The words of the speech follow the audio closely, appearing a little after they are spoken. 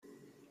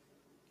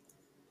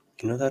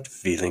You know that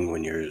feeling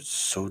when you're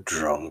so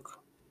drunk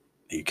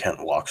that you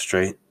can't walk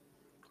straight?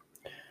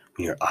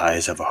 When your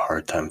eyes have a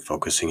hard time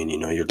focusing and you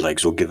know your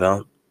legs will give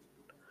out?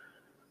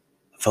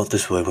 I felt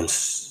this way when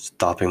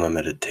stopping my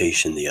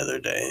meditation the other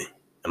day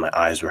and my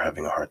eyes were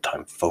having a hard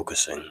time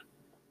focusing.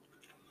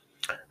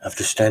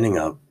 After standing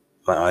up,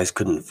 my eyes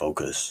couldn't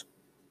focus.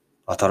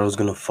 I thought I was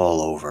going to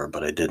fall over,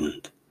 but I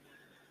didn't.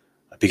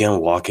 I began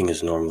walking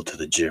as normal to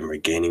the gym,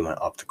 regaining my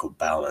optical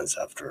balance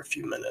after a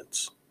few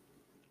minutes.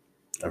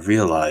 I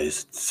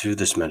realized through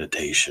this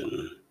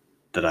meditation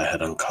that I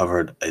had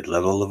uncovered a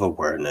level of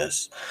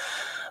awareness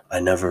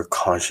I never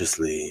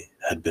consciously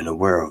had been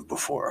aware of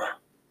before,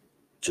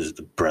 which is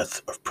the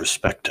breadth of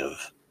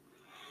perspective.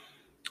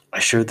 I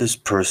share this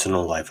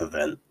personal life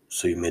event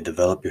so you may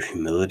develop your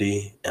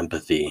humility,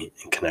 empathy,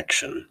 and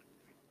connection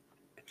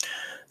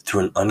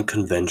through an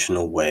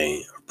unconventional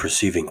way of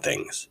perceiving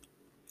things.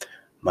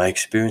 My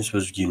experience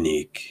was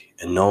unique,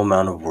 and no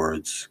amount of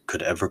words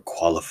could ever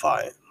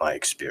qualify my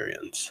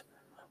experience.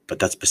 But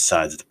that's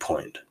besides the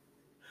point.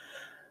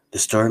 The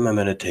story of my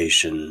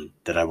meditation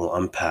that I will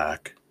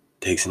unpack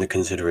takes into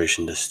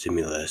consideration the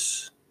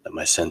stimulus that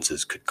my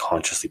senses could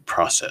consciously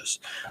process,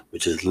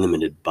 which is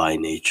limited by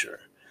nature,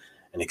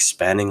 and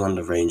expanding on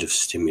the range of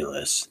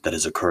stimulus that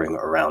is occurring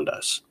around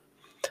us,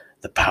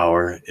 the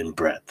power in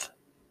breadth.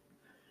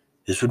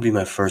 This would be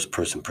my first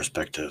person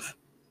perspective.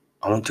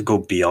 I want to go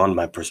beyond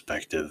my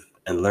perspective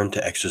and learn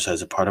to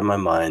exercise a part of my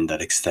mind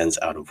that extends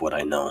out of what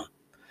I know.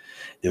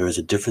 There is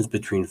a difference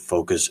between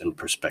focus and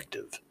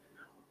perspective.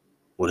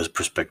 What does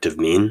perspective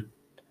mean?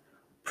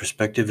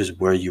 Perspective is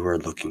where you are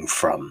looking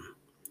from.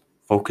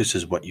 Focus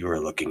is what you are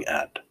looking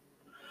at.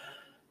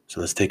 So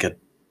let's take a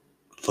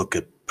look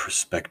at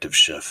perspective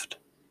shift.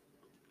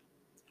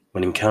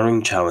 When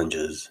encountering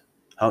challenges,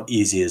 how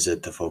easy is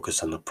it to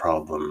focus on the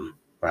problem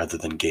rather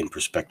than gain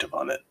perspective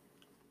on it?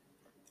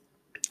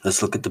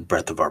 Let's look at the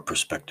breadth of our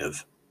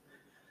perspective.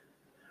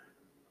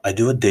 I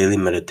do a daily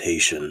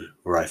meditation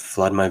where I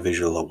flood my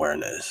visual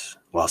awareness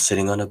while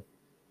sitting on a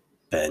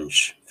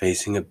bench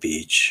facing a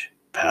beach,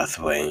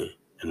 pathway,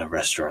 and a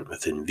restaurant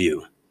within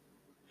view.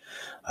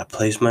 I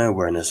place my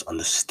awareness on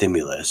the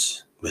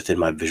stimulus within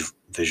my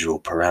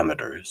visual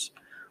parameters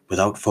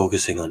without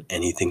focusing on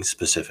anything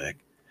specific,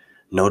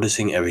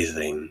 noticing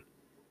everything,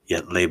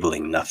 yet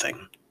labeling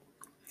nothing.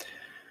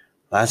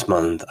 Last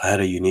month, I had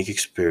a unique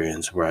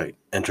experience where I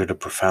entered a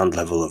profound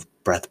level of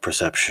breath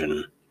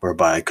perception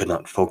whereby I could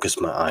not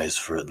focus my eyes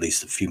for at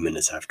least a few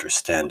minutes after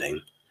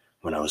standing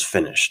when I was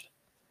finished.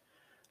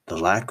 The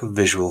lack of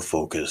visual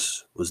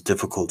focus was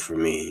difficult for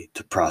me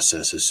to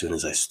process as soon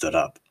as I stood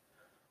up.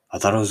 I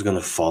thought I was going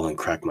to fall and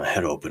crack my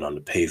head open on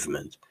the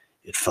pavement.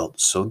 It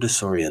felt so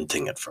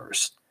disorienting at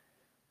first,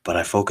 but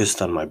I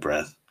focused on my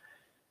breath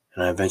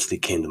and I eventually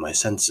came to my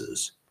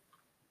senses.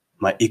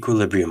 My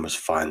equilibrium was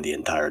fine the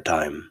entire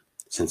time,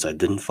 since I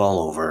didn't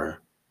fall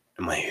over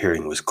and my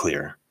hearing was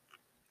clear.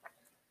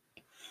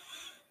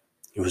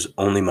 It was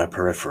only my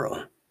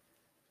peripheral.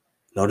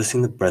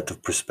 Noticing the breadth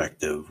of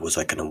perspective was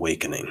like an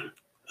awakening,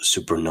 a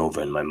supernova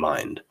in my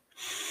mind.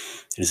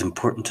 It is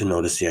important to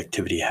notice the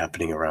activity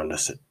happening around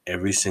us at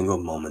every single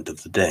moment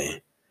of the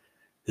day.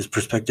 This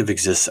perspective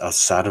exists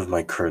outside of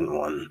my current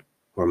one,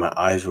 where my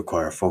eyes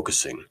require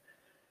focusing.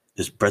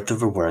 This breadth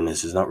of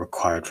awareness is not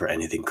required for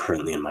anything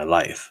currently in my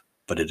life,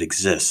 but it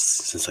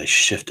exists since I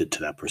shifted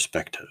to that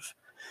perspective.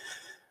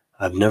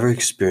 I've never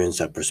experienced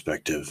that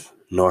perspective,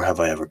 nor have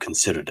I ever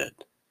considered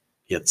it,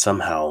 yet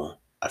somehow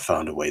I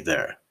found a way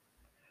there.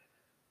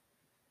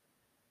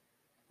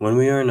 When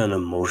we are in an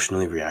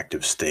emotionally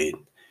reactive state,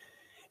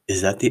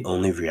 is that the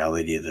only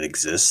reality that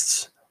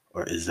exists,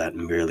 or is that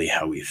merely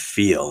how we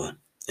feel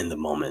in the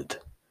moment,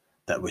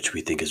 that which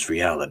we think is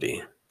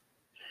reality?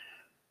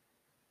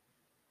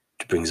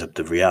 Which brings up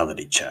the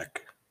reality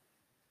check.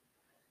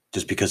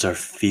 Just because our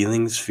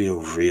feelings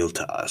feel real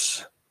to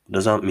us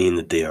does not mean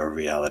that they are a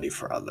reality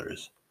for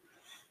others.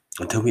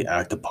 Until we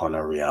act upon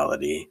our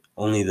reality,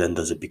 only then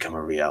does it become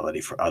a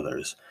reality for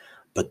others,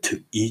 but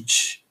to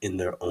each in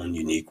their own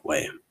unique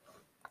way.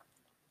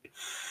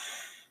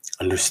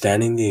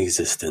 Understanding the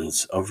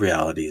existence of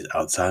realities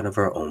outside of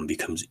our own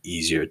becomes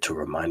easier to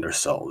remind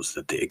ourselves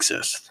that they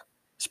exist,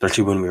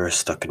 especially when we are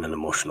stuck in an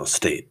emotional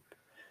state.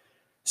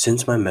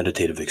 Since my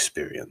meditative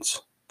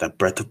experience, that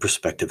breadth of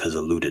perspective has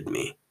eluded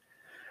me.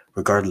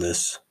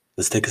 Regardless,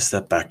 let's take a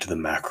step back to the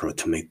macro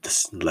to make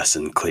this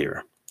lesson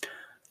clear.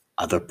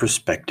 Other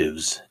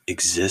perspectives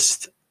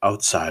exist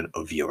outside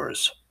of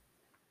yours.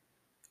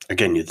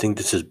 Again, you'd think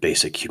this is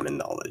basic human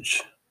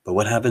knowledge, but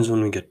what happens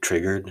when we get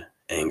triggered,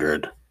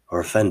 angered, or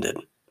offended?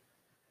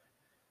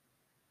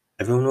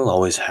 Everyone will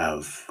always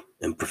have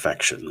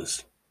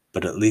imperfections,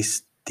 but at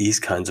least these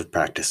kinds of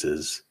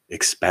practices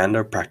expand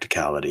our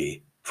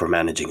practicality for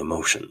managing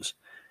emotions.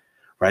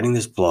 Writing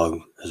this blog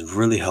has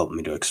really helped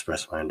me to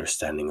express my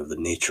understanding of the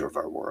nature of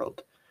our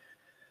world.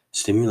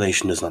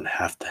 Stimulation does not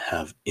have to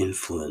have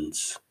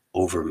influence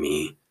over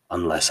me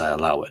unless I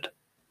allow it.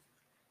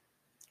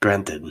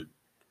 Granted,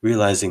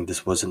 realizing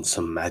this wasn't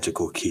some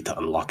magical key to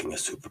unlocking a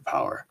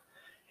superpower,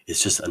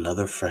 It's just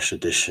another fresh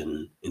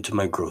addition into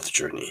my growth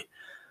journey,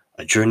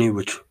 a journey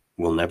which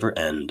will never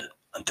end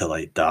until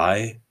I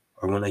die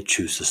or when I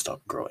choose to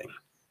stop growing.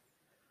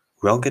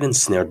 We all get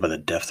ensnared by the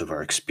depth of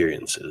our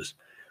experiences,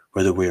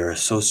 whether we are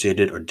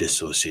associated or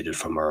dissociated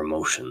from our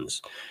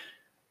emotions.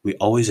 We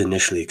always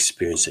initially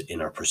experience it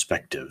in our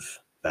perspective,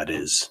 that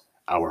is,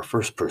 our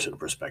first person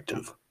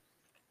perspective.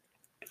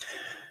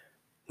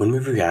 When we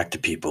react to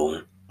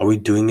people, are we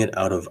doing it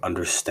out of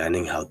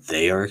understanding how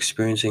they are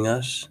experiencing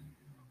us,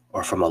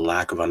 or from a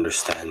lack of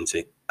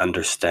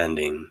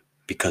understanding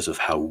because of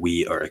how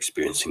we are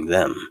experiencing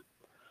them?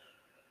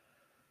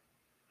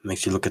 It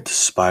makes you look at the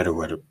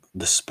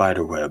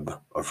spider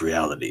web of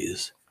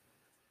realities.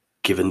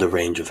 Given the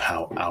range of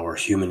how our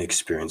human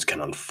experience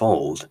can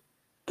unfold,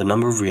 the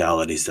number of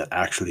realities that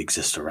actually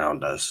exist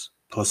around us,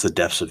 plus the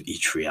depths of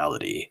each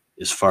reality,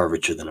 is far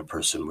richer than a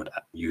person would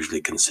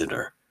usually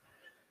consider.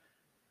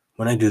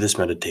 When I do this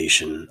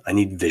meditation, I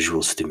need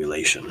visual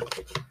stimulation.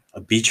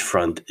 A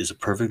beachfront is a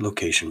perfect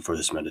location for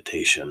this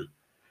meditation.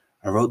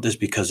 I wrote this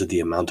because of the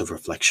amount of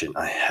reflection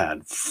I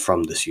had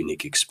from this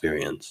unique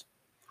experience.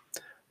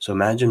 So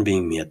imagine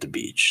being me at the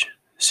beach,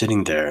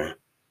 sitting there,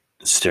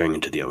 staring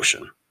into the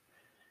ocean.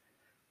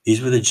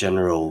 These were the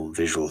general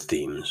visual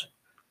themes: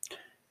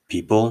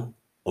 people,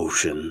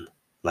 ocean,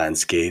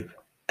 landscape,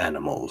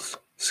 animals,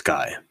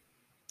 sky.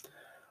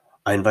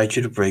 I invite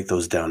you to break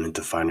those down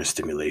into finer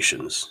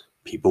stimulations: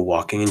 people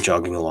walking and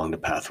jogging along the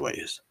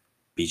pathways,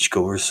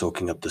 beachgoers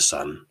soaking up the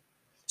sun,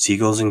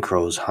 seagulls and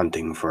crows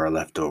hunting for our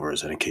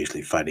leftovers and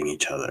occasionally fighting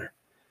each other,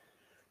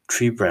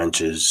 tree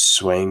branches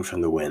swaying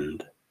from the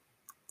wind,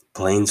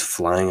 planes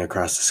flying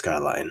across the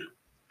skyline,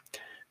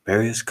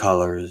 various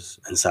colors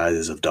and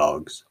sizes of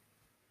dogs,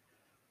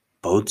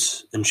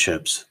 boats and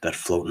ships that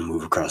float and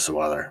move across the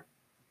water,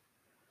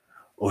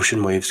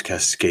 ocean waves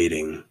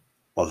cascading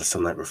while the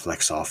sunlight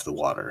reflects off the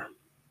water.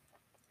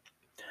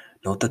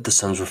 Note that the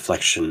sun's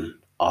reflection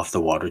off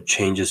the water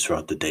changes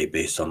throughout the day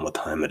based on what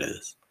time it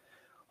is.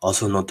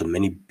 Also note the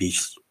many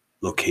beach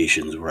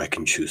locations where I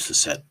can choose to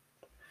sit.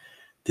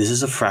 This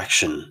is a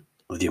fraction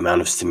of the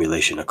amount of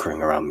stimulation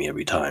occurring around me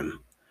every time.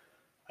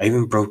 I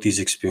even broke these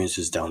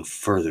experiences down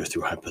further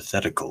through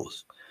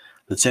hypotheticals.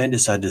 Let's say I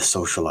decided to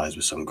socialize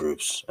with some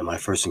groups, and my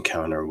first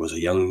encounter was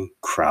a young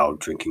crowd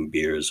drinking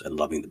beers and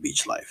loving the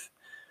beach life.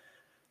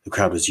 The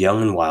crowd was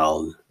young and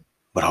wild,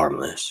 but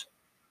harmless.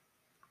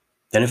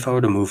 Then if I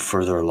were to move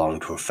further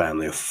along to a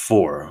family of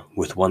 4,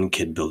 with one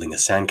kid building a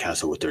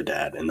sandcastle with their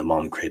dad and the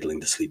mom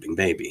cradling the sleeping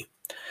baby,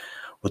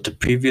 what the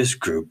previous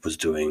group was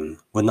doing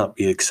would not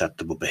be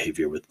acceptable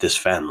behavior with this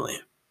family.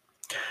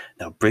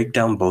 Now break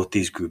down both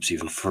these groups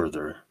even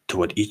further to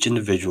what each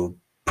individual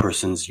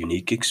person's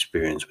unique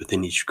experience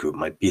within each group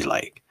might be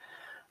like.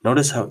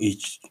 Notice how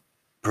each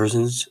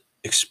person's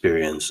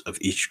experience of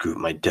each group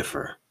might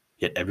differ,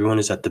 yet everyone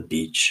is at the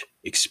beach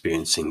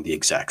experiencing the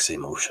exact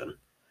same ocean.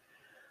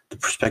 The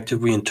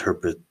perspective we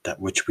interpret that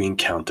which we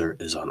encounter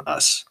is on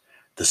us,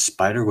 the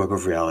spider web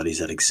of realities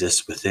that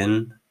exists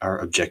within our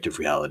objective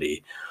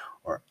reality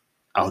or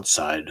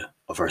outside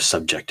of our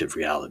subjective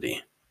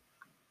reality.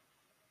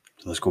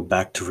 So let's go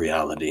back to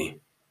reality.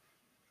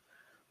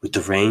 With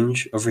the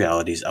range of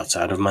realities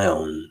outside of my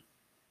own,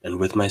 and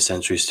with my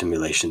sensory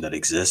stimulation that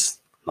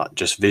exists, not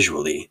just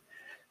visually,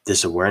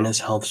 this awareness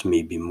helps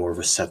me be more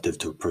receptive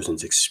to a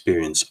person's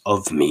experience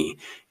of me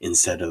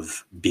instead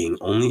of being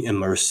only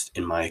immersed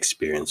in my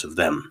experience of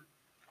them.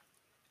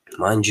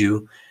 Mind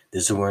you,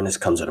 this awareness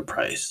comes at a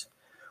price.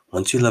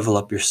 Once you level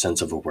up your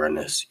sense of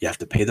awareness, you have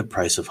to pay the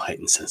price of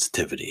heightened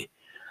sensitivity.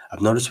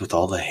 I've noticed with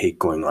all the hate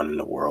going on in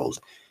the world,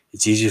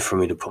 it's easier for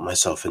me to put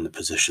myself in the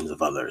positions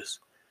of others.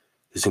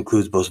 This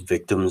includes both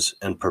victims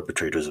and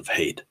perpetrators of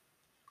hate.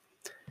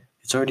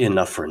 It's already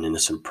enough for an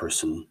innocent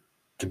person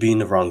to be in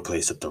the wrong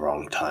place at the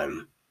wrong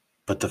time.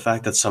 But the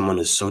fact that someone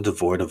is so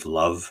devoid of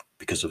love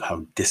because of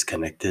how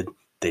disconnected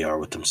they are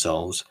with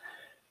themselves,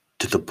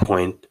 to the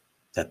point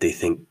that they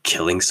think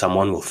killing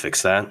someone will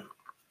fix that,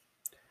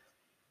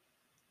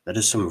 that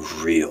is some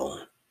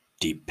real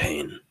deep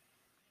pain.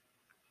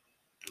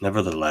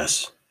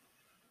 Nevertheless,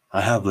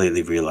 I have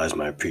lately realized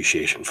my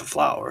appreciation for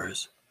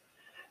flowers.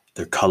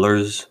 Their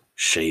colors,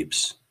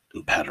 shapes,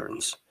 and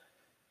patterns.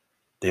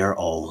 They are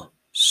all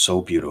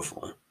so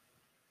beautiful.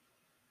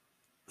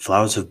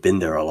 Flowers have been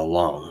there all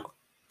along,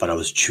 but I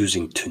was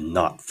choosing to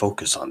not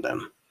focus on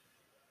them.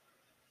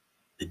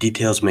 The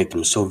details make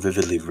them so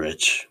vividly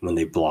rich when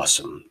they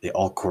blossom. They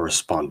all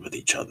correspond with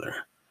each other.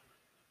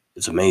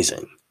 It's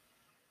amazing.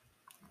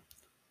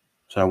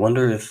 So I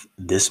wonder if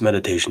this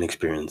meditation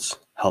experience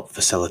helped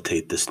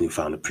facilitate this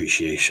newfound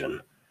appreciation.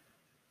 I'm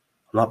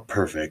not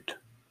perfect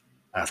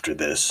after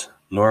this,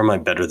 nor am I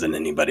better than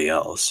anybody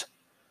else.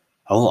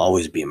 I will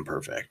always be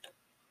imperfect.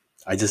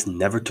 I just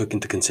never took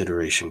into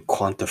consideration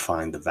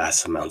quantifying the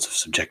vast amounts of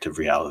subjective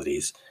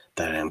realities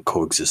that I am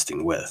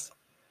coexisting with.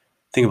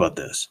 Think about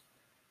this.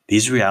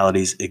 These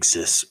realities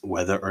exist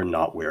whether or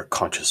not we are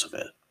conscious of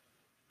it.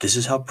 This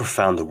is how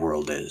profound the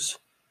world is.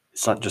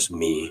 It's not just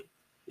me,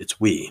 it's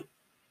we.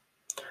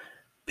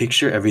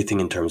 Picture everything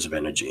in terms of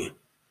energy.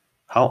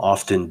 How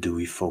often do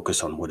we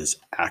focus on what is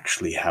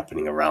actually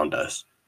happening around us